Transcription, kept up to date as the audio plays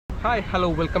Hi, hello,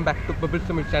 welcome back to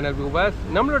Pebbles channel viewers.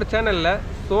 நம்மளோட சேனல்ல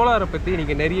சோலாரை பத்தி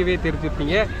நீங்க நிறையவே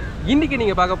தெரிஞ்சிருப்பீங்க. இன்னைக்கு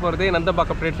நீங்க பார்க்க போறது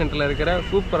நந்தம்பாக்கம் ட்ரேட் சென்டர்ல இருக்கிற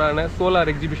சூப்பரான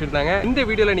சோலார் எக்ஸிபிஷன் தாங்க. இந்த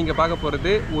வீடியோல நீங்க பார்க்க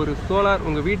போறது ஒரு சோலார்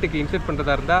உங்க வீட்டுக்கு இன்செர்ட்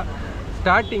பண்றதா இருந்தா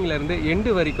ஸ்டார்டிங்ல இருந்து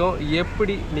எண்ட் வரைக்கும்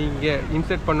எப்படி நீங்க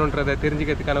இன்செர்ட் பண்ணனும்ன்றதை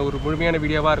தெரிஞ்சிக்கிறதுக்கான ஒரு முழுமையான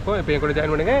வீடியோவா இருக்கும். இப்போ என் கூட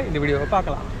ஜாயின் பண்ணுங்க, இந்த வீடியோவை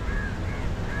பார்க்கலாம்.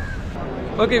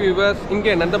 ஓகே வியூவர்ஸ்,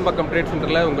 இங்கே நந்தம்பாக்கம் ட்ரேட்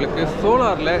சென்டரில் உங்களுக்கு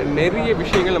சோலாரில் நிறைய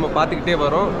விஷயங்கள் நம்ம பார்த்துக்கிட்டே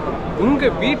வரோம்.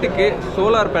 உங்கள் வீட்டுக்கு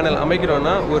சோலார் பேனல்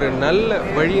அமைக்கிறோன்னா ஒரு நல்ல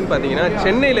வழின்னு பார்த்தீங்கன்னா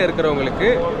சென்னையில் இருக்கிறவங்களுக்கு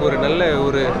ஒரு நல்ல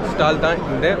ஒரு ஸ்டால் தான்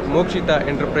இந்த மோக்ஷிதா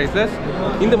என்டர்பிரைசஸ்.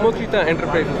 இந்த மோக்ஷிதா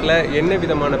என்டர்பிரைசஸில் என்ன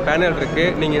விதமான பேனல் இருக்குது,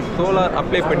 நீங்கள் சோலார்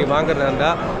அப்ளை பண்ணி வாங்குறதா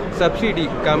இருந்தால் சப்சிடி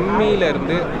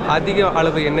கம்மியிலேருந்து அதிக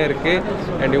அளவு என்ன இருக்குது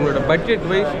அண்ட் உங்களோட பட்ஜெட்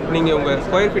வைஸ் நீங்கள் உங்கள்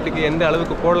ஸ்கொயர் ஃபீட்டுக்கு எந்த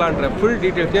அளவுக்கு போடலான்ற ஃபுல்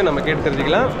டீட்டெயில்ஸையும் நம்ம கேட்டு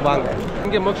தெரிஞ்சுக்கலாம் வாங்க.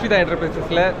 இங்கே மோக்ஷிதா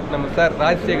என்டர்பிரைசஸில் நம்ம சார்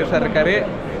ராஜசேகர் சார் இருக்காரு.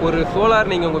 ஒரு சோலார்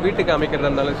நீங்கள் உங்கள் வீட்டுக்கு அமைக்கிறதா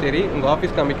இருந்தாலும் சரி, உங்கள்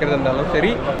ஆஃபீஸ்க்கு அமைக்கிறதா இருந்தாலும்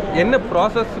சரி, என்ன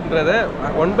ப்ராசஸ்ன்றதை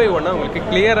ஒன் பை ஒன்னாக உங்களுக்கு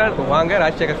கிளியராக வாங்க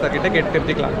ராஜசேகர் சார் கிட்ட கேட்டு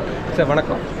தெரிஞ்சுக்கலாம். சார்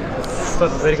வணக்கம்.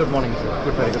 Sir very good morning.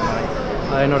 Very good morning.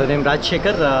 என்னோட name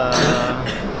Rajasekar.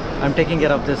 I'm taking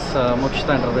care of this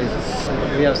Mokshitha Enterprises.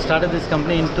 We have started this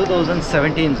company in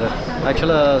 2017, sir.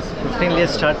 Actually, 15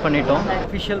 years start பண்ணிட்டோம்.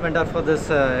 Official vendor for this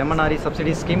MNRE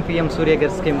subsidy scheme, PM Surya Ghar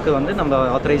scheme க்கு வந்து நம்ம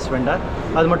authorized vendor.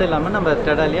 அது மட்டும் இல்லாமல் நம்ம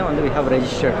TEDAலையும் வந்து we have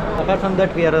registered. Apart from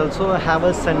that, we are also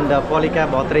Pebbles and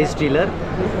Polycab authorized dealer.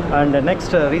 And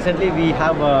next, recently we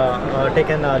have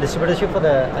taken distributorship for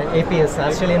the APS,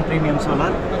 Australian Premium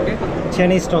Solar. Okay.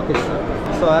 Chenna stock is.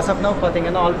 So as of now,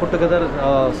 பார்த்தீங்கன்னா all put together,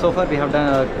 so far we have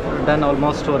done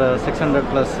almost over 600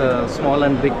 plus small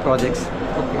and big projects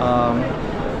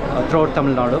throughout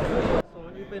Tamil Nadu.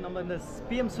 இப்போ நம்ம இந்த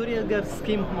PM Surya Ghar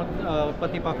scheme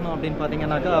பற்றி பார்க்கணும் அப்படின்னு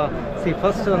பார்த்தீங்கன்னாக்கா,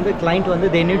 first வந்து client வந்து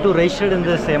they need to register in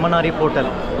this MNRE portal.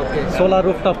 Solar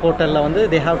rooftop portal வந்து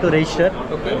they have to register.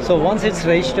 So once it's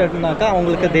registeredனாக்கா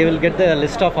அவங்களுக்கு they will get the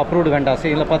list of approved vendors.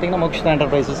 இதில் பார்த்தீங்கன்னா Mokshitha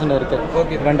Enterprisesன்னு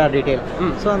இருக்குது vendor detail.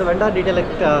 So அந்த vendor detail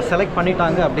select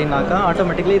பண்ணிட்டாங்க அப்படின்னாக்கா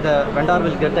automatically the vendor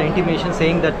will get the intimation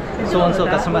saying that so and so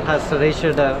customer has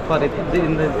registered for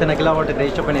இத்தனை kilowatt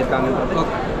register பண்ணியிருக்காங்கன்றது.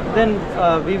 Then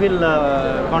we will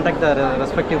contact the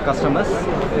respective customers,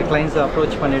 the clients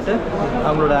approach பண்ணிட்டு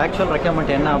அவங்களோட actual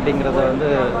requirement என்ன அப்படிங்கிறத வந்து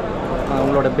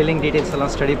அவங்களோட billing details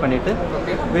எல்லாம் study பண்ணிவிட்டு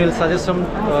we will suggest them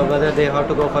whether they have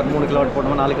to go for 3 kilowatt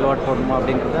போடணுமா 4 கிலோவாட் போடணுமா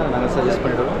அப்படின்றத நாங்கள் சஜஸ்ட்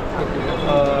பண்ணிவிடுவோம்.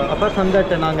 அப்பார்ட் ஃப்ரம்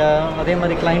தட் நாங்கள் அதே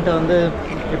மாதிரி கிளைண்ட்டை வந்து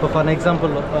இப்போ for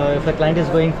example if the client is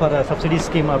going for a subsidy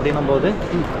scheme அப்படின்னும் போது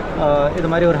இது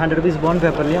மாதிரி ஒரு 100 rupees பாண்ட்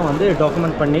பேப்பர்லேயும் வந்து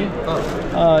டாக்குமெண்ட் பண்ணி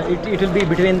it will be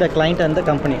between the client and the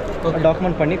company.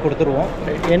 Document பண்ணி கொடுத்துருவோம்.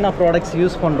 என்ன ப்ராடக்ட்ஸ்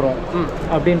யூஸ் பண்ணுறோம்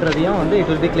அப்படின்றதையும் வந்து it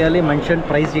will be clearly mentioned,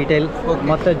 price detail,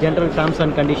 மற்ற general terms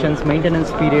and conditions,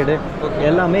 maintenance period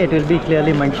எல்லாமே it will be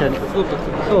clearly mentioned.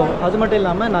 So அது மட்டும்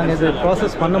இல்லாமல் நாங்கள் இது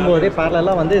ப்ராசஸ் பண்ணும்போதே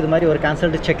பேரலாக வந்து இது மாதிரி ஒரு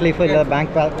கேன்சல்டு செக் லீஃப் இல்லை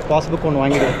பேங்க் பாஸ்புக் ஒன்று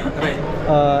வாங்கிடுவோம்.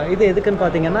 இது எதுக்குன்னு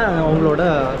பார்த்தீங்கன்னா உங்களோட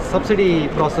subsidy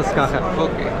ப்ராசஸ்க்காக.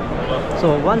 Okay. So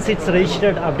once it's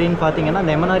registered அப்படின்னு பார்த்தீங்கன்னா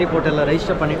இந்த MNRE போர்ட்டலில்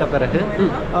ரெஜிஸ்டர் பண்ணிட்ட பிறகு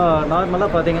நார்மலாக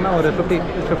பார்த்தீங்கன்னா ஒரு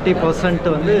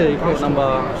 50% வந்து இப்போ நம்ம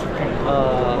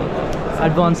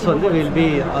அட்வான்ஸ் வந்து will be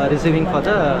receiving for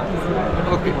the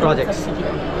projects.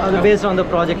 அது based on the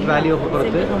project value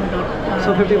பொறுத்து. So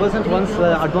 50% once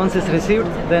advance is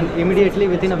received then immediately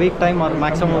within a week time or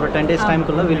maximum ஒரு 10 days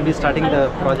டைம்குள்ளே will be starting the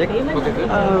project.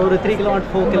 ஒரு 3 kilowatt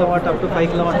 4 kilowatt up to 5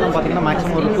 கிலோவாட்லாம் பார்த்தீங்கன்னா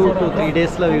maximum ஒரு 2 to 3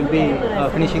 days will be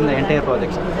finishing the entire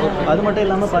projects. அது மட்டும்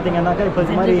இல்லாமல் பார்த்தீங்கன்னாக்கா இப்போ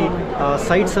இது மாதிரி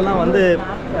சைட்ஸ் எல்லாம் வந்து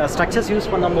ஸ்ட்ரக்சர்ஸ்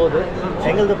யூஸ் பண்ணும்போது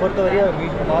எங்களது பொறுத்தவரையும்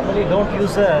normally don't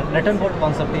use a net and bolt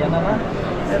concept. என்னென்னா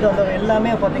இது அந்த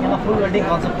எல்லாமே பார்த்தீங்கன்னா ஃபுல் வெல்டிங்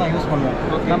கான்செப்ட் தான் யூஸ் பண்ணுவோம்.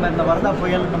 நம்ம இந்த வரதா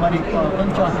புயல் இந்த மாதிரி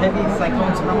கொஞ்சம் ஹெவி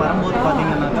சைக்ளோன்ஸ்லாம் வரும்போது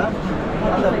பார்த்தீங்கன்னாக்கா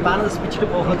அந்த பேனல்ஸ் பிச்சுட்டு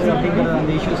போகிறது அப்படிங்கிற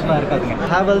அந்த இஷ்யூஸ்லாம் இருக்காதுங்க.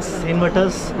 Havells,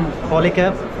 inverters,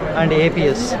 Polycab and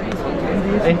APS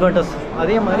inverters.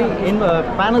 அதே மாதிரி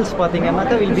பேனல்ஸ்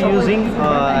பார்த்தீங்கன்னாக்கா will be using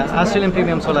Australian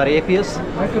premium solar APS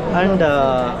and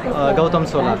Gautham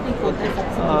solar.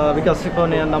 Because இப்போ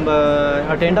நம்ம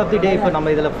அட் எண்ட் ஆஃப் தி டே இப்போ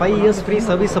நம்ம இதில் 5 years ஃப்ரீ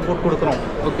சர்வீஸ் சப்போர்ட் கொடுக்குறோம்.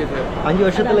 Okay sir. 5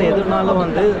 வருஷத்தில் எதுனாலும்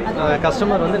வந்து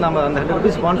கஸ்டமர் வந்து நம்ம அந்த 100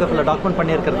 rupees பாண்ட் பேப்பரில் டாக்குமெண்ட்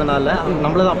பண்ணியிருக்கிறதுனால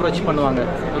நம்மள தான் அப்ரோச் பண்ணுவாங்க.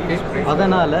 ஓகே.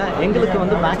 அதனால் எங்களுக்கு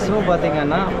வந்து மேக்ஸிமம்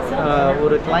பார்த்தீங்கன்னா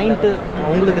ஒரு கிளைண்ட்டு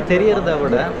உங்களுக்கு தெரியறத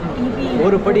விட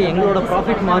ஒரு படி எங்களோட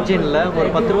ப்ராஃபிட் மார்ஜினில் ஒரு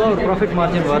 10 ரூபா ஒரு ப்ராஃபிட்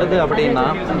மார்ஜின் வருது அப்படின்னா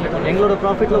எங்களோட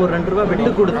ப்ராஃபிட்டில் ஒரு 2 ரூபா விட்டு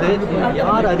கொடுத்து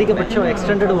யார் அதிகபட்சம்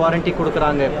எக்ஸ்டெண்டட் வாரண்ட்டி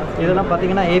கொடுக்குறாங்க. இதெல்லாம்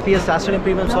பார்த்தீங்கன்னா APS ஆஸ்திரேலியன்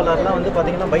ப்ரீமியம் சோலார்லாம் வந்து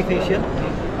பார்த்தீங்கன்னா bifacial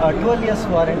 12 years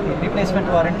warranty,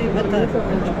 replacement warranty with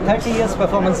 30 years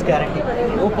performance guarantee,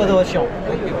 30 வருஷம்.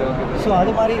 ஸோ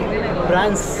அது மாதிரி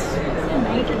பிராண்ட்ஸ்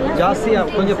ஜாஸ்தியாக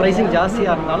கொஞ்சம் ப்ரைஸிங்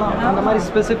ஜாஸ்தியாக இருந்தாலும் அந்த மாதிரி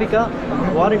ஸ்பெசிஃபிக்காக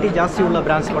வாரண்ட்டி ஜாஸ்தி உள்ள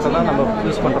பிராண்ட்ஸ் மட்டும் தான் நம்ம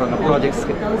யூஸ் பண்ணுறோங்க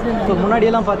ப்ராஜெக்ட்ஸ்க்கு. இப்போ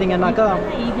முன்னாடியெல்லாம் பார்த்தீங்கன்னாக்கா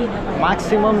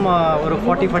மேக்ஸிமம் ஒரு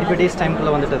 40-45 டேஸ்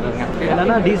டைம்குள்ளே வந்துட்டு இருக்குங்க.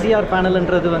 என்னென்னா டிசிஆர்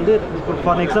பேனல்ன்றது வந்து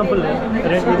ஃபார் எக்ஸாம்பிள்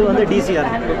இது வந்து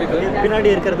டிசிஆர், பின்னாடி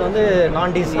இருக்கிறது வந்து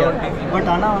நான் டிசிஆர். பட்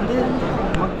ஆனால் வந்து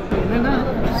என்னென்னா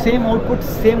same output,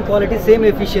 same quality, same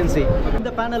efficiency. இந்த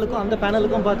பேனலுக்கும் அந்த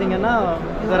பேனலுக்கும் பார்த்தீங்கன்னா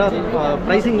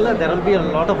ப்ரைஸிங்கில் there will be a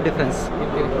lot of difference.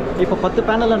 இப்போ 10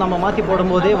 பேனலில் நம்ம மாற்றி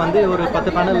போடும்போதே வந்து ஒரு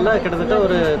 10 பேனலில் கிட்டத்தட்ட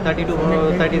ஒரு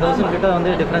 30,000 கிட்ட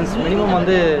வந்து டிஃப்ரென்ஸ் மினிமம்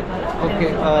வந்து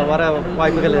வர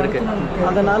வாய்ப்புகள் இருக்குது.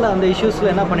 அதனால் அந்த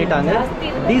இஷ்யூஸில் என்ன பண்ணிட்டாங்க,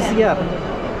 டிசிஆர்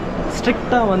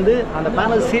ஸ்ட்ரிக்டாக வந்து அந்த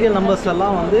பேனல் சீரியல்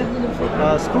நம்பர்ஸ்லாம் வந்து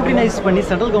ஸ்க்ரூட்டினைஸ் பண்ணி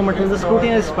சென்ட்ரல் கவர்மெண்ட்லேருந்து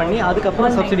ஸ்க்ரூட்டினைஸ் பண்ணி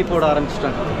அதுக்கப்புறம் சப்சிடி போட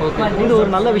ஆரம்பிச்சிட்டாங்க. இது ஒரு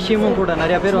நல்ல விஷயமும் கூட.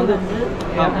 நிறையா பேர் வந்து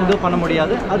இது பண்ண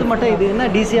முடியாது. அது மட்டும் இது என்ன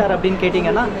டிசிஆர் அப்படின்னு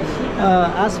கேட்டிங்கன்னா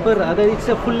ஆஸ் பர் அதாவது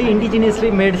it's fully indigenously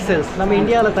mat cells, நம்ம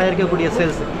இந்தியாவில் தயாரிக்கக்கூடிய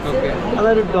செல்ஸ்.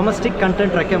 அதாவது டொமஸ்டிக்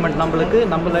கண்டென்ட் ரெக்யர்மெண்ட்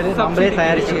நம்மளே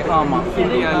தயாரிச்சு. ஆமாம்,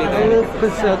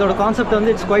 அதோட கான்செப்ட்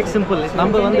வந்து இட்ஸ் குவைட் சிம்பிள்.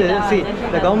 நம்ம வந்து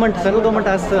the government, central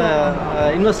government has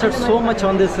invested so much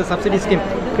on this subsidy scheme.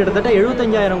 கிட்டத்தட்ட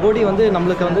 75,000 கோடி வந்து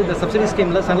நம்மளுக்கு வந்து இந்த சப்சிடி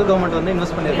ஸ்கீமில் சென்ட்ரல் கவர்மெண்ட் வந்து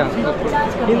இன்வெஸ்ட் பண்ணியிருக்காங்க.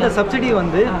 இந்த சப்சிடி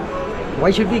வந்து why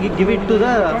should we give it to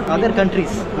the other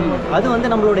countries? அது வந்து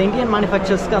நம்மளோட இந்தியன்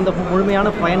மேனுஃபேக்சர்ஸ்க்கு அந்த முழுமையான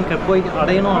பயன் போய்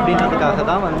அடையணும் அப்படின்றதுக்காக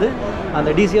தான் வந்து அந்த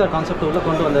டிசிஆர் கான்செப்ட் உள்ள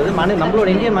கொண்டு வந்தது. நம்மளோட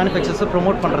இந்தியன் மேனுஃபேக்சர்ஸை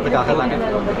ப்ரொமோட் பண்ணுறதுக்காக தாங்க.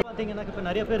 பார்த்தீங்கன்னா இப்போ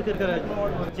நிறைய பேருக்கு இருக்கிற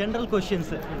ஜென்ரல்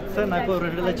கொஷின்ஸ், சார் நான் இப்போ ஒரு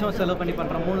 2 லட்சம் செலவு பண்ணி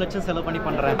பண்ணுறேன், 3 லட்சம் செலவு பண்ணி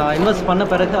பண்ணுறேன், இன்வெஸ்ட் பண்ண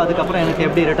பிறகு அதுக்கப்புறம் எனக்கு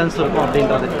எப்படி ரிட்டர்ன்ஸ் இருக்கும்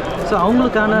அப்படின்றது. ஸோ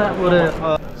அவங்களுக்கான ஒரு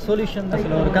சொல்யூஷன்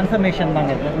ஒரு கன்ஃபர்மேஷன்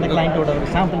தாங்க இந்த கிளைண்ட்டோட ஒரு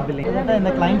சாம்பிள் பில்லிங்.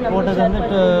 இந்த கிளைண்ட் போட்டது வந்து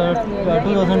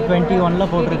 2021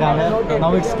 போட்டிருக்காங்க.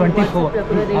 Now it's 24.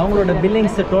 அவங்களோட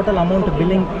Billings total amount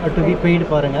billing to be paid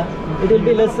பாருங்கள். It will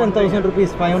be less than 1,000 rupees,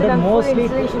 500. Mostly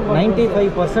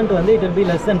 95% வந்து it will be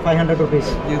less than 500 rupees.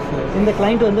 இந்த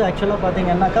கிளைண்ட் வந்து ஆக்சுவலாக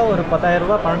பார்த்தீங்கன்னாக்கா ஒரு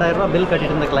 10,000 12,000 பில்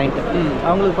கட்டிட்டு இருந்த கிளைண்ட்.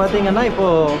 அவங்களுக்கு பார்த்தீங்கன்னா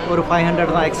இப்போது ஒரு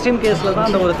 500 தான். எக்ஸ்ட்ரீம் கேஸில் தான்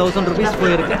அந்த ஒரு 1,000 rupees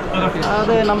போயிருக்கு.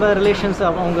 அது நம்ம ரிலேஷன்ஸ்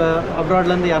அவங்க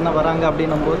அப்ராட்லேருந்து யாருன்னா வராங்க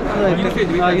அப்படின்னும் போது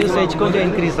யூசேஜ் கொஞ்சம்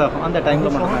இன்க்ரீஸ் ஆகும் அந்த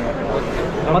டைமில் மட்டும்.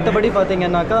 மற்றபடி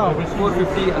பார்த்தீங்கன்னாக்கா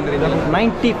 450 அந்த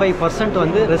 95%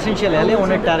 வந்து residential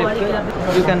LA1 டேரிஃப்க்கு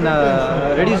you can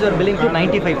reduce your billing to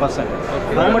 95%.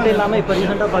 அது மட்டும் இல்லாமல் இப்போ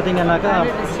ரீசெண்டாக பார்த்தீங்கன்னாக்கா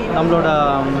நம்மளோட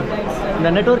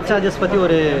இந்த நெட்வொர்க் சார்ஜஸ் பற்றி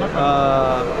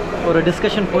ஒரு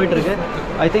டிஸ்கஷன் போயிட்டுருக்கு.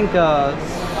 ஐ திங்க்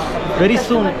வெரி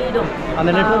சூன் அந்த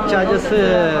நெட்வொர்க் சார்ஜஸ்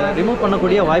ரிமூவ்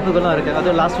பண்ணக்கூடிய வாய்ப்புகளும் இருக்குது. அது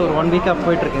லாஸ்ட் ஒரு 1 வீக்காக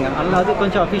போயிட்டுருக்குங்க. அதனால் அது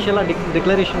கொஞ்சம் அஃபிஷியலாக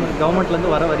டிக்ளரேஷன்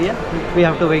கவர்மெண்ட்லேருந்து வர வரைய we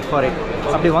have to wait for it.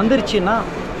 அப்படி வந்துருச்சுன்னா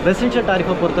ரெசிடென்ஷியல்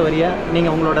டாரிஃபை பொறுத்த வரைய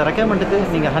நீங்கள் உங்களோட ரெக்யர்மெண்ட்டுக்கு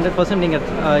நீங்கள் 100%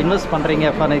 நீங்கள் இன்வெஸ்ட்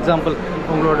பண்ணுறீங்க. ஃபார் எக்ஸாம்பிள்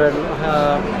உங்களோட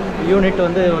யூனிட்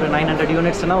வந்து ஒரு 900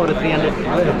 யூனிட்ஸ்னால் ஒரு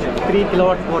 3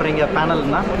 கிலோவாட் போடுறீங்க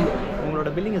பேனல்னால் உங்களோட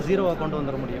பில்லிங் 0 கொண்டு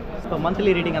வந்துட முடியும். இப்போ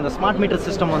மந்த்லி ரீடிங் அந்த ஸ்மார்ட் மீட்டர்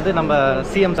சிஸ்டம் வந்து நம்ம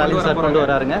சிஎம் ஸ்டாலின் சார் கொண்டு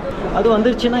வராருங்க. அது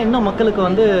வந்துருச்சுன்னா இன்னும் மக்களுக்கு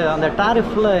வந்து அந்த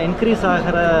டாரிஃபில் இன்க்ரீஸ்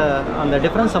ஆகிற அந்த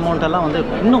டிஃப்ரென்ஸ் அமௌண்ட்டெல்லாம் வந்து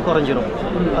இன்னும் குறைஞ்சிரும்.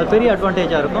 அது பெரிய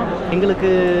அட்வான்டேஜாக இருக்கும். எங்களுக்கு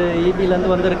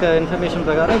இபிலேருந்து வந்திருக்க இன்ஃபர்மேஷன்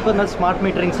பிரகாரம் இப்போ இந்த ஸ்மார்ட்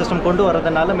மீட்டரிங் சிஸ்டம் கொண்டு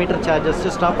வரதுனால மீட்டர் சார்ஜஸ்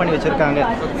ஸ்டாப் பண்ணி வச்சுருக்காங்க.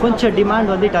 கொஞ்சம்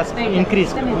டிமாண்ட் வந்து இட் ஹஸ்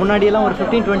இன்க்ரீஸ். முன்னாடியெல்லாம் ஒரு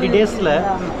 15-20 டேஸில்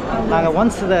நாங்கள்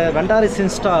once the vendor is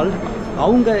installed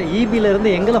அவங்க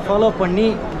இபிலேருந்து எங்களை ஃபாலோ பண்ணி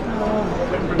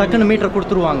டக்குன்னு மீட்டர்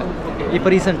கொடுத்துருவாங்க. இப்போ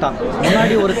ரீசெண்டாக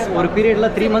முன்னாடி ஒரு பீரியடில்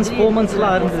 3 months 4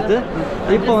 monthsலாம் இருந்தது.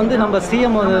 இப்போ வந்து நம்ம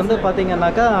சிஎம் வந்து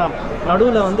பார்த்திங்கன்னாக்கா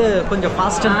நடுவில் வந்து கொஞ்சம்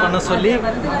ஃபாஸ்டன் பண்ண சொல்லி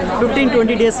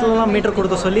 15-20 டேஸ்லாம் மீட்டர்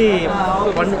கொடுக்க சொல்லி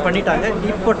பண்ணிட்டாங்க.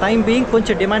 இப்போ டைம் பீயிங்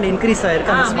கொஞ்சம் டிமாண்ட் இன்க்ரீஸ்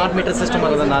ஆகிருக்கு அந்த ஸ்மார்ட் மீட்டர் சிஸ்டம்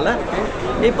வரதுனால.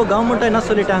 இப்போ கவர்மெண்ட்டாக என்ன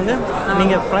சொல்லிட்டாங்க,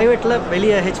 நீங்கள் ப்ரைவேட்டில்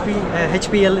வெளியே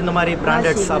ஹெச்பிஎல் இந்த மாதிரி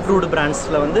பிராண்டட்ஸ் அப்ரூவ்டு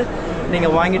பிராண்ட்ஸில் வந்து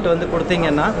நீங்கள் வாங்கிட்டு வந்து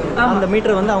கொடுத்தீங்கன்னா அந்த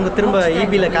மீட்டரை வந்து அவங்க திரும்ப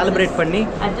இபியில் கேலிப்ரேட் பண்ணி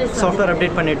சாஃப்ட்வேர்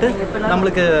அப்டேட் பண்ணிவிட்டு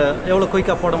நம்மளுக்கு எவ்வளோ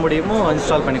குயிக்காக போட முடியுமோ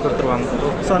இன்ஸ்டால் பண்ணி கொடுத்துருவாங்க.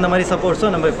 ஸோ அந்த மாதிரி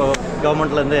சப்போர்ட்ஸும் நம்ம இப்போ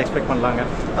கவர்மெண்ட்லேருந்து எக்ஸ்பெக்ட் பண்ணலாங்க.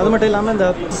 அது மட்டும் இல்லாமல் இந்த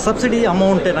சப்சிடி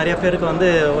அமௌண்ட்டு நிறைய பேருக்கு வந்து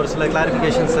ஒரு சில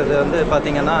கிளாரிஃபிகேஷன்ஸ் இது வந்து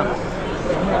பார்த்திங்கன்னா,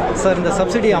 சார் இந்த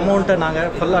சப்சிடி அமௌண்ட்டை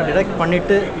நாங்கள் ஃபுல்லாக டிடெக்ட்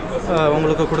பண்ணிவிட்டு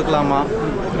உங்களுக்கு கொடுக்கலாமா?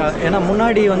 ஏன்னா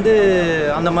முன்னாடி வந்து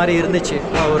அந்த மாதிரி இருந்துச்சு,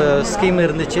 ஒரு ஸ்கீம்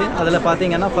இருந்துச்சு. அதில்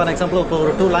பார்த்தீங்கன்னா ஃபார் எக்ஸாம்பிள் இப்போ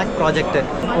ஒரு 2 lakh ப்ராஜெக்ட்டு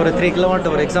ஒரு 3 kilowatt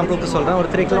ஒரு எக்ஸாம்பிளுக்கு சொல்கிறேன், ஒரு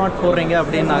 3 kilowatt போடுறீங்க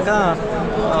அப்படின்னாக்கா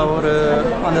ஒரு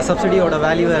அந்த சப்சிடியோட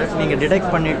வேல்யூவை நீங்கள்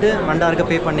டிடெக்ட் பண்ணிவிட்டு வெண்டாருக்கு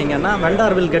பே பண்ணிங்கன்னா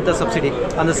vendor will get the subsidy.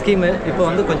 அந்த ஸ்கீமு இப்போ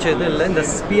வந்து கொஞ்சம் இது இல்லை. இந்த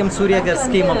பிஎம் சூரியகர்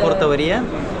ஸ்கீமை பொறுத்தவரைய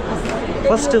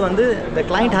ஃபஸ்ட்டு வந்து the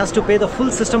client has to pay the full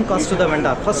system cost to the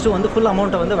vendor. First வந்து ஃபுல்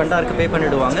அமௌண்ட்டை வந்து வெண்டாருக்கு பே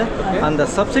பண்ணிவிடுவாங்க. அந்த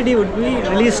subsidy would be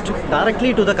released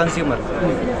directly to the consumer.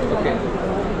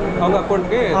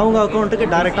 அவங்க அக்கௌண்ட்டுக்கு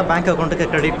டைரெக்டாக பேங்க் அக்கௌண்ட்டுக்கு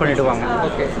கிரெடிட் பண்ணிவிடுவாங்க.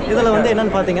 ஓகே. இதில் வந்து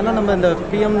என்னென்னு பார்த்தீங்கன்னா நம்ம இந்த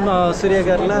பிஎம்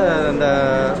சூரியகரில் இந்த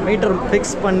மீட்டர்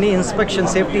ஃபிக்ஸ் பண்ணி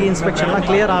சேஃப்டி இன்ஸ்பெக்ஷன்லாம்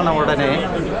கிளியர் ஆன உடனே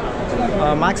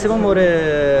மேக்ஸிமம் ஒரு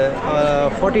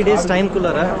 40 days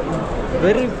டைம்குள்ளார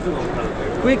வெரி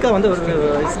குயிக்காக வந்து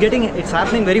இட்ஸ்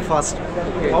ஹேப்பனிங் வெரி ஃபாஸ்ட்.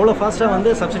 அவ்வளோ ஃபாஸ்ட்டாக வந்து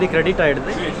சப்சிடி கிரெடிட்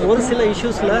ஆகிடுது. ஒரு சில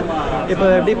இஷ்யூஸில் இப்போ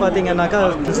எப்படி பார்த்தீங்கன்னாக்கா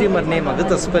கன்சியூமர் நேம்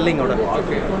வித் ஸ்பெல்லிங்கோட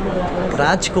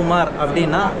ராஜ்குமார்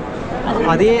அப்படின்னா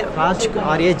அதே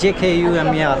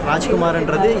RAJKUMAR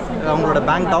ராஜ்குமார்ன்றது அவங்களோட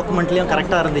பேங்க் டாக்குமெண்ட்லேயும்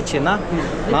கரெக்டாக இருந்துச்சுன்னா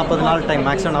 40 நாள் டைம்,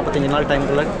 மேக்ஸிமம் 45 நாள்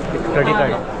டைம்குள்ளே கிரெடிட்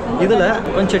ஆகிடும். இதில்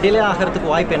கொஞ்சம் டிலே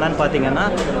ஆகிறதுக்கு வாய்ப்பு என்னன்னு பார்த்தீங்கன்னா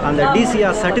அந்த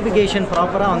DCR சர்டிஃபிகேஷன்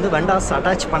ப்ராப்பராக வந்து வெண்டாஸ்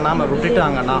அட்டாச் பண்ணாமல்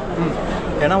விட்டுட்டாங்கன்னா,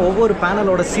 ஏன்னா ஒவ்வொரு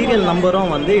பேனலோட சீரியல்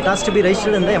நம்பரும் வந்து it has to be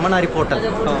registered இந்த MNRE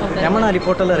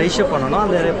போர்ட்டலில் ரெஜிஸ்டர் பண்ணணும்.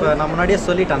 அந்த இப்போ நான் முன்னாடியே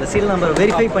சொல்லிட்டேன், அந்த சீரியல் நம்பர்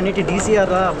வெரிஃபை பண்ணிவிட்டு DCR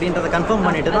அப்படின்றத கன்ஃபார்ம்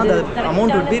பண்ணிவிட்டு தான் அந்த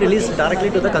amount would be released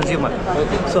directly to the consumer.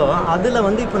 So அதில்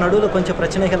வந்து இப்போ நடுவில் கொஞ்சம்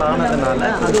பிரச்சனைகள்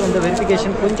ஆனதுனால அது வந்து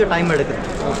வெரிஃபிகேஷன் கொஞ்சம் டைம் எடுக்குது.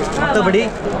 மற்றபடி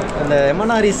இந்த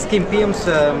MNRE scheme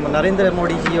Narendra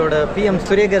மோடிஜியோட PM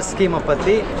Surya Ghar ஸ்கீமை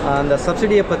பற்றி அந்த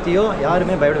சப்சிடியை பற்றியோ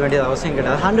யாருமே பயப்பட வேண்டியது அவசியம்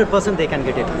கிடையாது. 100% they can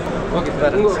get it. Okay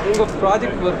sir. உங்கள்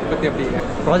ப்ராஜெக்ட் ஒர்க் பற்றி எப்படி?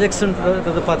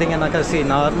 ப்ராஜெக்ட்ஸ்ன்றது பார்த்தீங்கன்னாக்கா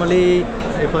நார்மலி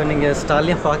இப்போ நீங்கள்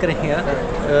ஸ்டாலையும் பார்க்குறீங்க,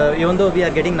 even though we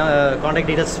are getting contact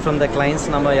details from the clients,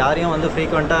 நம்ம யாரையும் வந்து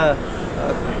ஃப்ரீக்வெண்ட்டாக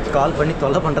கால் பண்ணி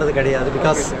தொல்லை பண்ணுறது கிடையாது.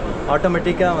 பிகாஸ்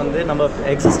ஆட்டோமேட்டிக்காக வந்து நம்ம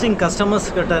எக்ஸிஸ்டிங் கஸ்டமர்ஸ்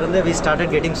கிட்ட இருந்து we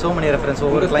started getting so many reference.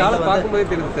 ஒவ்வொரு கிளைண்ட் பார்க்கும்போது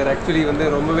தெரியுது சார், ஆக்சுவலி வந்து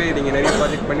ரொம்பவே நீங்கள் நிறைய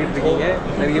ப்ராஜெக்ட் பண்ணிட்டு இருக்கீங்க,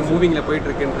 நிறைய மூவிங்கில் போயிட்டு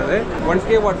இருக்குன்றது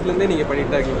 1K வாட்ஸ்லேருந்தே நீங்கள்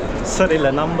பண்ணிட்டு இருக்கீங்க சார்.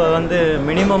 இல்லை, நம்ம வந்து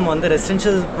மினிமம் வந்து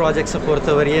ரெசிடென்ஷியல் ப்ராஜெக்ட்ஸை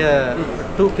பொறுத்தவரைய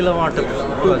 2 kilowatt.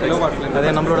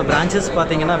 அதே நம்மளோட பிரான்ச்சஸ்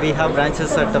பார்த்தீங்கன்னா we have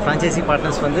branches at franchisee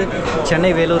partners வந்து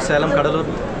சென்னை, வேலூர், சேலம்,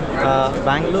 கடலூர்,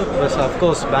 பெங்களூர்.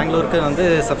 அஃப்கோர்ஸ் பெங்களூருக்கு வந்து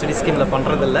சப்சிடி ஸ்கீமில்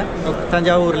பண்ணுறதில்ல.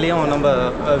 தஞ்சாவூர்லேயும் நம்ம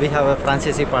we have a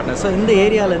franchisee partner. So இந்த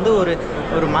ஏரியாவிலேருந்து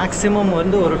ஒரு மேக்ஸிமம்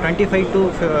வந்து ஒரு 25 to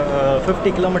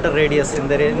 50 kilometer ரேடியஸ்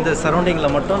இந்த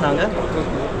சரௌண்டிங்கில் மட்டும் நாங்கள்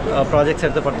ப்ராஜெக்ட்ஸ்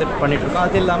எடுத்து பண்ணிகிட்ருக்கோம்.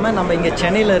 அது இல்லாமல் நம்ம இங்கே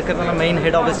சென்னையில் இருக்கிறதுனால மெயின்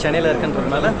ஹெட் ஆஃபீஸ் சென்னையில்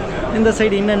இருக்கிறதுனால இந்த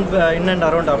side in and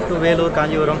around up to Vellore,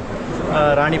 Kanchipuram,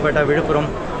 Ranipet, Villupuram,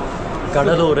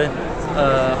 Cuddalore,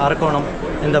 Arakkonam,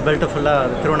 இந்த பெல்ட்டு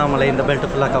ஃபுல்லாக, திருவண்ணாமலை, இந்த பெல்ட்டு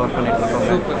ஃபுல்லாக கவர்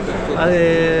பண்ணிகிட்ருக்கோம். அது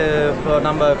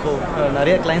இப்போ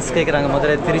நிறைய கிளைண்ட்ஸ் கேட்குறாங்க,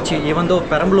 மதுரை, திருச்சி, ஈவன் தோ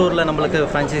பெரம்பலூரில் நம்மளுக்கு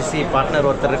ஃப்ரான்ச்சைசி பார்ட்னர்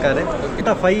ஒருத்தர் இருக்கார்.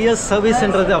 5 years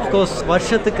சர்வீஸ்ன்றது அஃப்கோர்ஸ்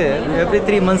வருஷத்துக்கு எவ்ரி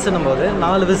 3 months போது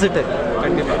 4 விசிட்டு.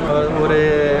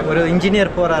 ஒரு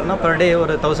இன்ஜினியர் போகிறாருன்னா பர் டே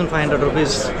ஒரு 1500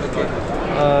 rupees.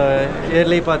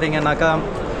 இயர்லி பார்த்தீங்கன்னாக்கா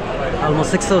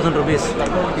ஆல்மோஸ்ட் 6000 rupees.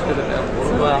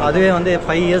 அதுவே வந்து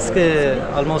 5 yearsக்கு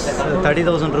ஆல்மோஸ்ட்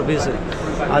 30,000 rupees.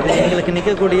 அது எங்களுக்கு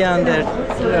நிற்கக்கூடிய அந்த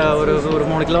ஒரு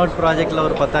 3 kilowatt ப்ராஜெக்டில்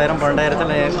ஒரு 10,000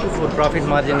 12,000 ஒரு ப்ராஃபிட்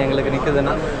மார்ஜின் எங்களுக்கு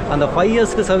நிற்குதுன்னா அந்த 5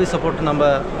 yearsக்கு சர்வீஸ் சப்போர்ட் நம்ம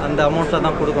அந்த அமௌண்ட்டில்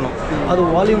தான் கொடுக்கணும். அது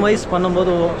வால்யூம் வைஸ்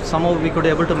பண்ணும்போது somehow we could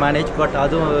able to manage. But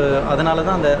அதனால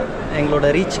தான் அந்த எங்களோட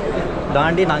ரீச்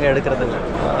தாண்டி நாங்கள் எடுக்கிறது இல்லை.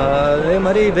 அதே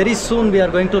மாதிரி very soon we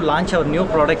are going to launch our new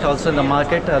product also in the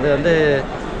market. அது வந்து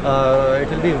it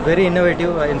will be very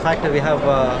innovative. In fact, we have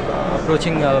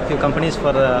approaching a few companies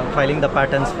for filing the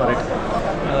patents for it.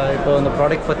 இப்போ இந்த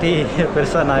product பற்றி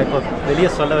பெருசாக நான் இப்போ வெளியே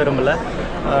சொல்ல விரும்பலை.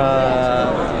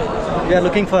 We are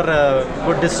looking for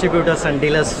good distributors and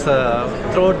dealers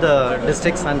throughout the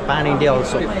districts and pan India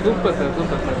also. Super sir,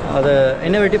 super sir. அது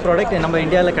இன்னோவேட்டிவ் ப்ராடக்ட் நம்ம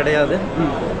இந்தியாவில் கிடையாது.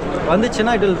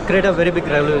 வந்துச்சுன்னா it will create a very big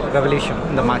revolution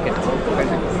in the market.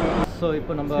 So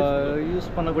இப்போ நம்ம use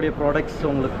பண்ணக்கூடிய products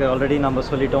உங்களுக்கு already நம்ம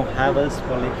சொல்லிட்டோம். Havells,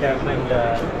 Polycab and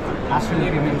astral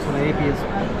premium சொன்ன APS.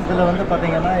 இதில் வந்து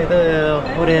பார்த்திங்கன்னா இது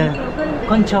ஒரு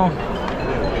கொஞ்சம்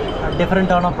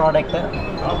டிஃப்ரெண்ட்டான ப்ராடக்ட்டு.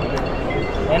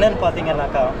 என்னென்னு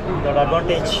பார்த்தீங்கன்னாக்கா இதோட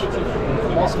அட்வான்டேஜ்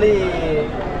மோஸ்ட்லி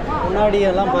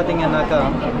முன்னாடியெல்லாம் பார்த்தீங்கன்னாக்கா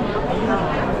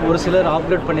ஒரு சிலர்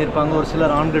ஆப்கிரேட் பண்ணியிருப்பாங்க, ஒரு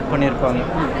சிலர் ஆன்கிரேட் பண்ணியிருப்பாங்க.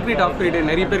 ஆப்கிரேட்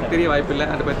நிறைய பேருக்கு தெரிய வாய்ப்பு இல்லை,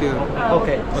 அதை பற்றி.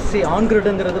 ஓகே,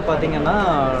 ஆன்கிரேடுங்கிறது பார்த்தீங்கன்னா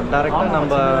டேரெக்டாக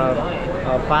நம்ம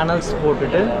பேனல்ஸ்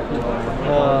போட்டுட்டு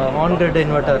ஆன்கிரேட்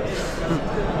இன்வெர்ட்டர்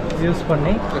யூஸ்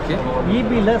பண்ணி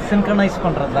EBயில் சின்க்ரனைஸ்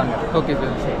பண்ணுறது தாங்க. Okay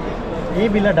sir.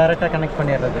 EBயில் டைரெக்டாக கனெக்ட்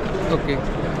பண்ணிடுறது. ஓகே.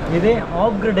 இதே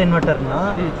ஆஃப் கிரிட் இன்வெர்ட்டர்னால்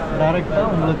டைரெக்டாக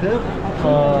உங்களுக்கு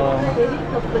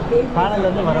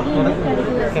பேனல்லேருந்து வர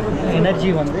எனர்ஜி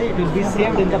வந்து it will be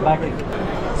saved in the battery.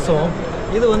 So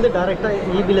இது வந்து டைரெக்டாக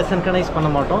EBயில் சின்க்ரனைஸ்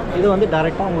பண்ண மாட்டோம். இது வந்து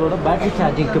டைரெக்டாக உங்களோட பேட்டரி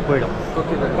சார்ஜிங்க்கு போயிடும்.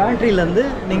 ஓகே. பேட்டரியிலேருந்து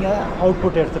நீங்கள்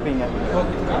அவுட்புட் எடுத்துப்பீங்க.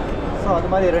 ஓகே. ஸோ அது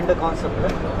மாதிரி 2 கான்செப்ட்.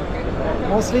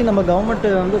 மோஸ்ட்லி நம்ம கவர்மெண்ட்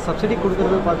வந்து சப்சிடி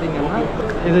கொடுக்குறது பார்த்தீங்கன்னா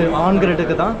இது ஆன்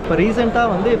கிரிட்டுக்கு தான். இப்போ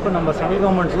ரீசெண்டாக வந்து இப்போ நம்ம சென்ட்ரல்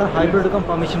கவர்மெண்ட்டில் ஹைப்ரிட்டுக்கும்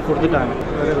பர்மிஷன் கொடுத்துட்டாங்க.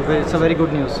 It's a very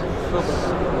good news.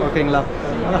 ஓகேங்களா?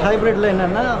 அந்த ஹைப்ரிட்டில்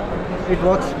என்னென்னா it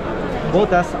works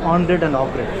both as on-grid and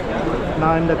off-grid.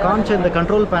 நான் இந்த காமிச்ச இந்த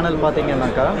கண்ட்ரோல் பேனல்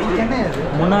பார்த்தீங்கன்னாக்கா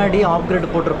முன்னாடி ஆஃப் கிரிட்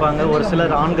போட்டிருப்பாங்க, ஒரு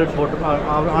சிலர் ஆன் கிரிட்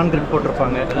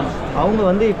போட்டிருப்பாங்க. அவங்க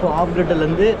வந்து இப்போ ஆஃப்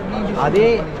கிரிட்லேருந்து அதே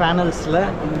பேனல்ஸில்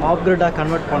ஆஃப் கிரிட்டாக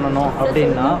கன்வெர்ட் பண்ணணும்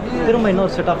அப்படின்னா திரும்ப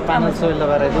இன்னொரு செட் ஆஃப் பேனல்ஸோ இல்லை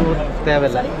வேறு எதுவும்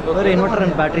தேவையில்லை. ஒரு இன்வெர்டர்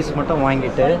அண்ட் பேட்டரிஸ் மட்டும்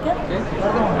வாங்கிட்டு,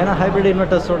 ஏன்னா ஹைப்ரிட்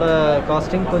இன்வெர்டர்ஸோட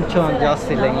காஸ்டிங் கொஞ்சம்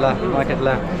ஜாஸ்தி இல்லைங்களா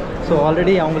மார்க்கெட்டில். ஸோ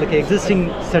ஆல்ரெடி அவங்களுக்கு எக்ஸிஸ்டிங்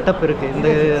செட்டப் இருக்குது, இந்த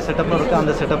செட்டப்பும் இருக்குது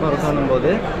அந்த செட்டப்பும் இருக்குன்னும்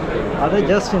போது அதை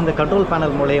ஜஸ்ட் இந்த கண்ட்ரோல்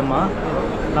பேனல் மூலயமா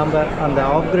நம்ம அந்த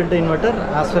of grid inverter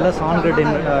as well us on grid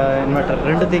inverter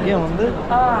ரெண்டுத்தையும் வந்து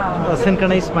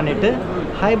சின்க்ரனைஸ் பண்ணிவிட்டு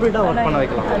ஹைப்ரிட்டாக ஒர்க் பண்ண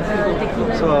வைக்கலாம்.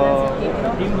 ஸோ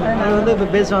அது வந்து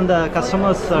based on the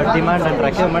customers demand and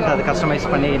requirement அதை கஸ்டமைஸ்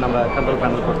பண்ணி நம்ம கண்ட்ரோல்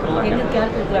பேனல் கொடுத்துருலாம்.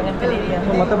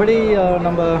 ஸோ மற்றபடி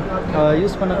நம்ம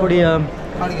யூஸ் பண்ணக்கூடிய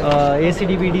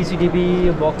ACDB, DCDB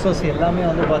பாக்ஸஸ் எல்லாமே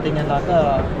வந்து பார்த்தீங்கன்னாக்கா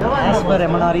as per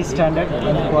MNRE standard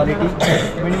and quality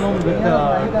minimum with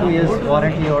 2 years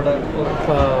வாரண்டியோட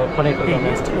பண்ணிட்டுருக்காங்க.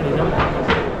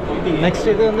 நெக்ஸ்ட்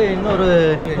இது வந்து இன்னொரு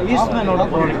ஈஸ்ட்மேனோட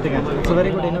ப்ராடக்ட்டுங்க. It's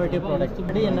very good innovative product.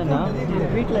 இப்படி என்னென்னா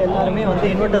வீட்டில் எல்லாருமே வந்து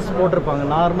இன்வெர்டர்ஸ் போட்டிருப்பாங்க,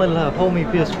 நார்மல் ஹோம்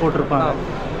EPS போட்டிருப்பாங்க.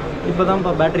 இப்போ தான்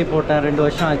பேட்டரி போட்டேன் 2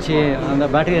 வருஷம் ஆச்சு, அந்த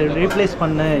பேட்டரியை ரீப்ளேஸ்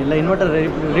பண்ணு இல்லை இன்வெர்ட்டர்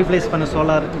ரீப்ளேஸ் பண்ண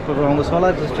சோலார், இப்போ அவங்க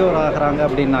சோலார் சுவிட்ச் ஓவர் ஆகிறாங்க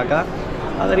அப்படின்னாக்கா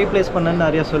அதை ரீப்ளேஸ் பண்ணுன்னு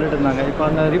நிறையா சொல்லிட்டு இருந்தாங்க. இப்போ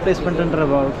அந்த ரீப்ளேஸ்மெண்ட்டுன்ற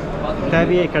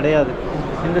தேவையே கிடையாது.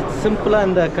 இந்த சிம்பிளாக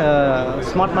இந்த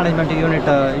ஸ்மார்ட் மேனேஜ்மெண்ட்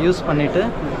யூனிட்டை யூஸ் பண்ணிவிட்டு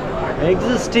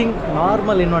existing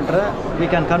normal இன்வெர்ட்டரை we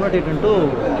can convert it into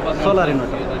solar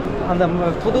inverter. அந்த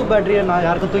புது பேட்டரியை நான்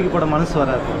யாருக்கும் தூக்கி போட மனசு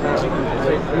வராது.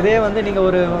 இதே வந்து நீங்கள்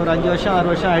ஒரு 5 வருஷம் 6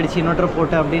 வருஷம் ஆகிடுச்சு இன்வெர்ட்டர்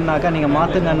போட்டு அப்படின்னாக்கா நீங்கள்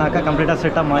மாற்றுங்கன்னாக்கா கம்ப்ளீட்டாக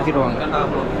செட்டாக மாற்றிடுவாங்க.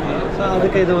 ஸோ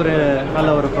அதுக்கு இது ஒரு நல்ல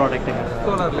ஒரு ப்ராடக்ட்டுங்க.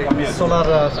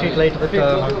 Solar street light with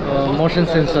motion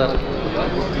sensor.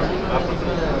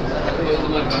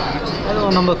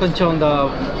 அதுவும் நம்ம கொஞ்சம் இந்த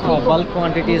பல்க்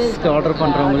குவான்டிட்டிஸ்க்கு ஆர்டர்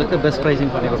பண்ணுறவங்களுக்கு பெஸ்ட்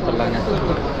ப்ரைஸிங் பண்ணி கொடுத்துடலாங்க.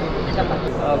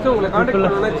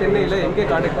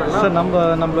 சார்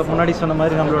நம்மள முன்னாடி சொன்ன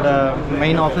மாதிரி நம்மளோட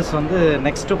மெயின் ஆஃபீஸ் வந்து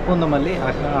next Poonamallee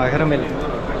அகரமில்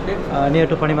near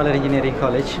to Panimalar Engineering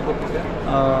College.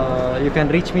 You can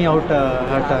reach me out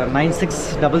at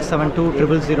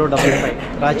 9677200055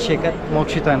 Rajshekhar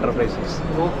Mokshitha Enterprises.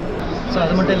 So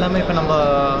அது மட்டும் இல்லாமல் இப்போ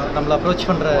நம்மளை அப்ரோச்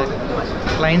பண்ணுற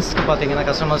கிளைண்ட்ஸ்க்கு பார்த்தீங்கன்னா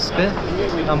கஸ்டமர்ஸ்க்கு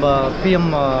நம்ம PM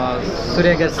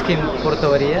சூரியகர் ஸ்கீம்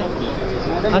பொறுத்தவரையே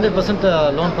 100%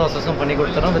 லோன் ப்ராசஸும் பண்ணி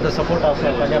கொடுத்துறோம் with support of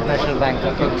Punjab national bank.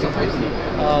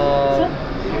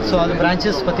 So அது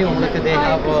பிரான்ச்சஸ் பற்றி உங்களுக்கு they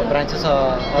have branches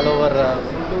all over,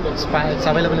 it's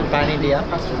available in pan India.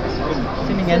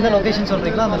 சரி, நீங்கள் எந்த லொக்கேஷன்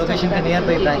சொல்கிறீங்களோ அந்த லொக்கேஷனுக்கு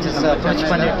நியர்பை பிரான்ச்சஸ் அப்ரோச்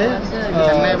பண்ணிவிட்டு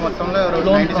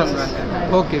லோன் ப்ராசஸ்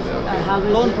ஓகே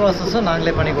லோன் ப்ராசஸும்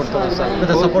நாங்களே பண்ணி கொடுத்துருவோம் sir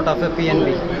with support of PNB.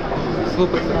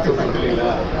 Super sir, super.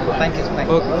 Thank you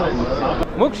sir. Okay.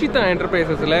 Mokshitha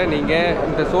என்டர்பிரைசஸில் நீங்கள்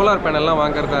இந்த சோலார் பேனல்லாம்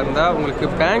வாங்குறதா இருந்தால் உங்களுக்கு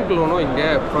பேங்க் லோனும் இங்கே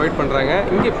ப்ரொவைட் பண்ணுறாங்க.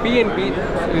 இங்கே PNB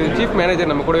சீஃப்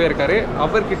மேனேஜர் நம்ம கூடவே இருக்கார்,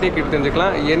 அவர்கிட்டே கேட்டு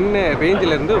தெரிஞ்சுக்கலாம் என்ன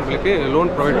ரேஞ்சிலேருந்து உங்களுக்கு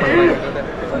லோன் ப்ரொவைட் பண்ணுறாங்க.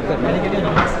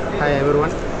 Hi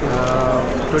everyone.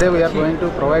 Today we are going to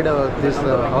provide this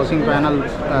housing panel,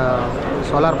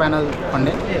 solar panel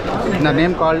funding in a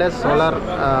name called as Solar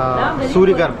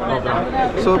Suryagar program.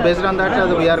 So based on that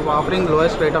we are offering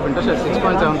lowest rate of interest at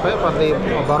 6.75 for the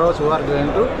borrowers who are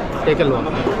going to take a loan.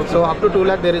 So up to 2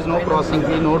 lakh there is no processing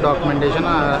fee, no documentation,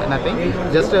 nothing.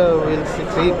 Just we'll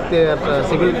see their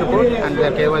civil report and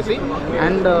their KYC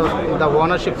and the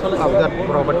ownership of that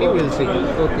property we'll see.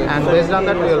 Okay. And based on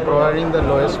that we are providing the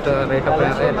lowest rate of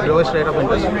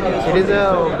interest. It is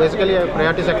basically a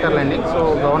priority sector lending. So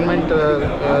government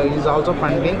is also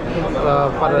funding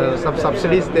for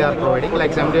subsidies they are providing,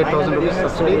 like 78,000 rupees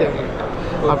subsidy they get.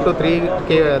 Up to 3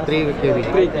 kV.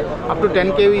 Up to 10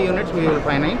 kV units we will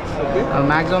finance.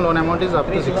 Maximum loan amount is up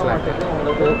to 6 lakh.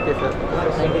 Okay sir.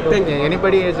 Thank you.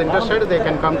 Anybody is interested, they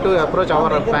can come to approach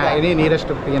our any nearest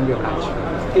PNB branch.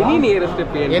 Any nearest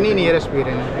PNB? Any nearest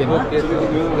PNB. Okay sir.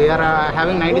 We are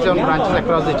having 97 branches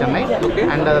across the Chennai. Okay.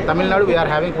 And Tamil Nadu we are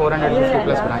having 450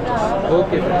 plus branches.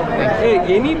 Okay sir. Thank you. Hey,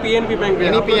 any PNB bank?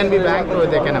 Any PNB bank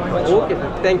they can approach. Okay sir.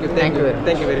 Thank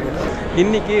you very much.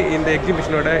 இன்னைக்கு இந்த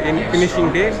எக்ஸிபிஷனோட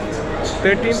finishing டே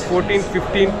 13th, 14th,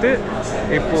 15th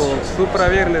இப்போது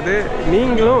சூப்பராகவே இருந்தது.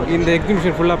 நீங்களும் இந்த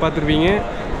exhibition ஃபுல்லாக பார்த்துருப்பீங்க.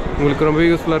 உங்களுக்கு ரொம்ப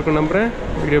யூஸ்ஃபுல்லாக இருக்கும் நம்புகிறேன்.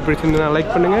 வீடியோ பிடிச்சிருந்தா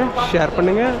லைக் பண்ணுங்கள், ஷேர்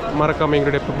பண்ணுங்கள், மறக்காமல்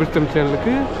எங்களுடைய பெபிள்ஸ்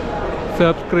சேனலுக்கு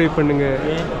சப்ஸ்கிரைப் பண்ணுங்கள்.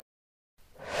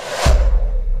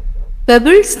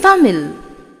 பெபிள்ஸ் தமிழ்.